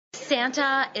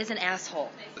Santa is an asshole.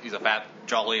 He's a fat,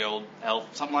 jolly old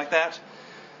elf, something like that.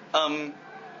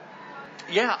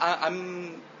 Yeah,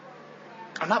 I'm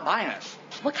not buying it.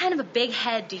 What kind of a big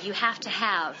head do you have to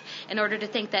have in order to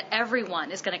think that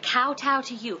everyone is going to kowtow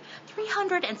to you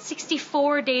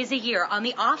 364 days a year on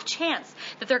the off chance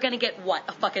that they're going to get, what,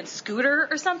 a fucking scooter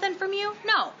or something from you?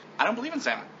 No. I don't believe in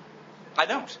Santa. I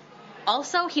don't.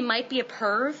 Also, he might be a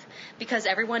perv because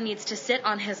everyone needs to sit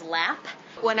on his lap.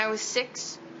 When I was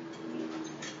 6,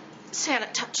 Santa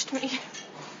touched me.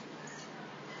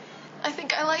 I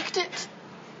think I liked it.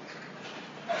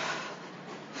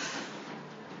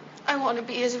 I want to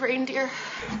be his reindeer.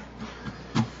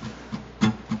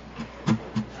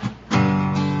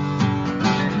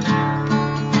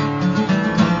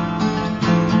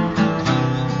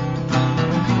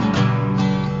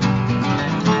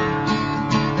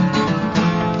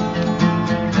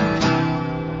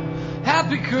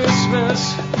 Happy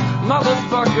Christmas,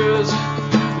 motherfuckers.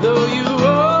 Though you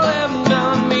all have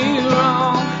done me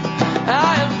wrong,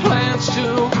 I have plans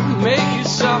to make you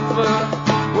suffer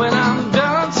when I'm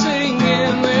done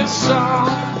singing this song.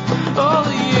 All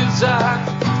the years I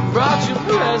brought you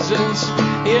presents,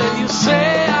 yet you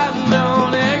say I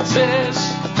don't exist.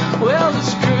 Well,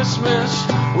 this Christmas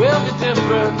will be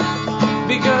different,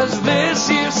 because this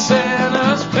year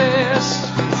Santa's pissed.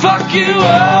 Fuck you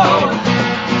all,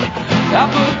 I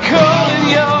put coal in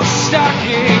your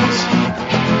stockings.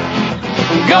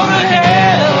 Go to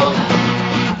hell,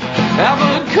 I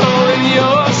put coal in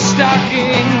your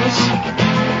stockings.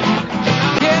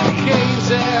 Candy canes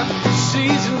and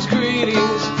season's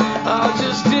greetings are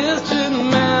just distant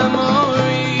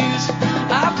memories.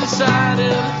 I've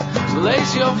decided to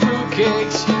lace your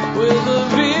fruitcakes with a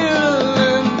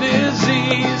virulent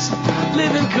disease.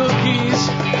 Living cookies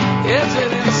is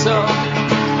an insult,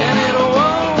 and it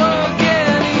won't work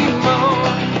anymore.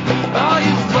 All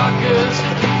you fuckers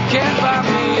can't buy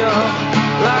me up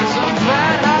like some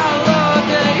fat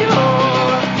holiday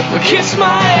whore. Kiss my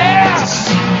ass,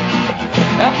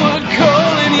 I put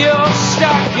coal in your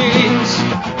stockings.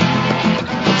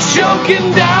 Choke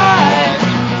and die,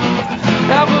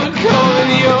 I put coal in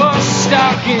your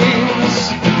stockings.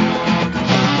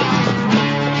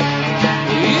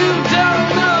 You don't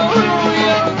know who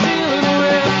you're dealing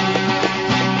with.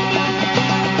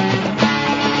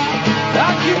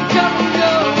 I can come and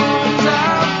go as I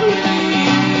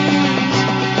please.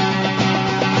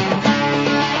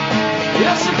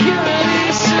 Your security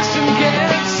system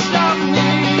can't stop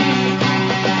me.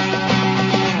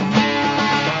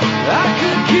 I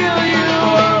could kill you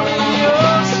all in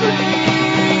your sleep.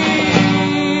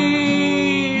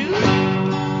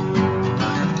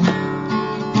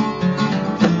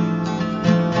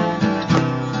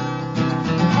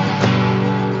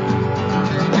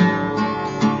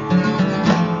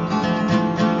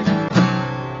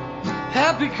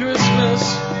 Happy Christmas,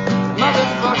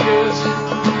 motherfuckers.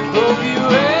 Hope you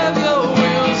have your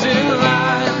wheels in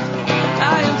line.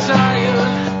 I am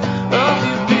tired of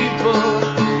you people.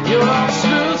 You're all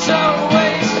screwed, so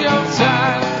waste your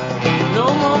time. No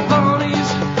more ponies,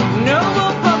 no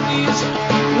more puppies,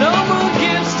 no more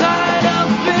gifts tied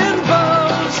up in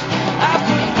bows. I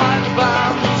put pipe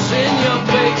bombs in your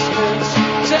basements.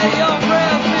 Take your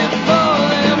breath before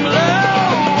they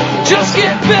blow. Just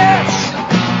get bits.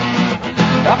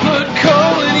 I put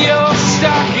coal in your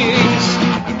stockings.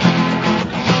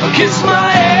 Kiss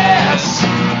my ass,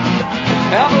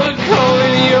 I put coal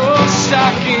in your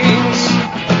stockings.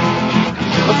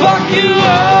 Fuck you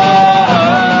all,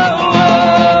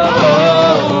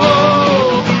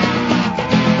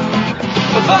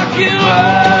 fuck you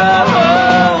all.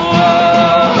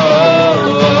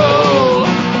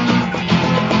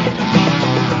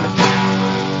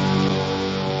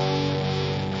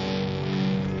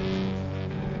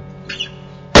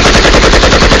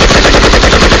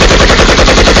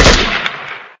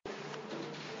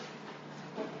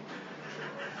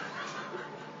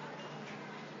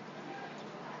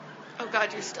 Oh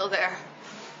God, you're still there.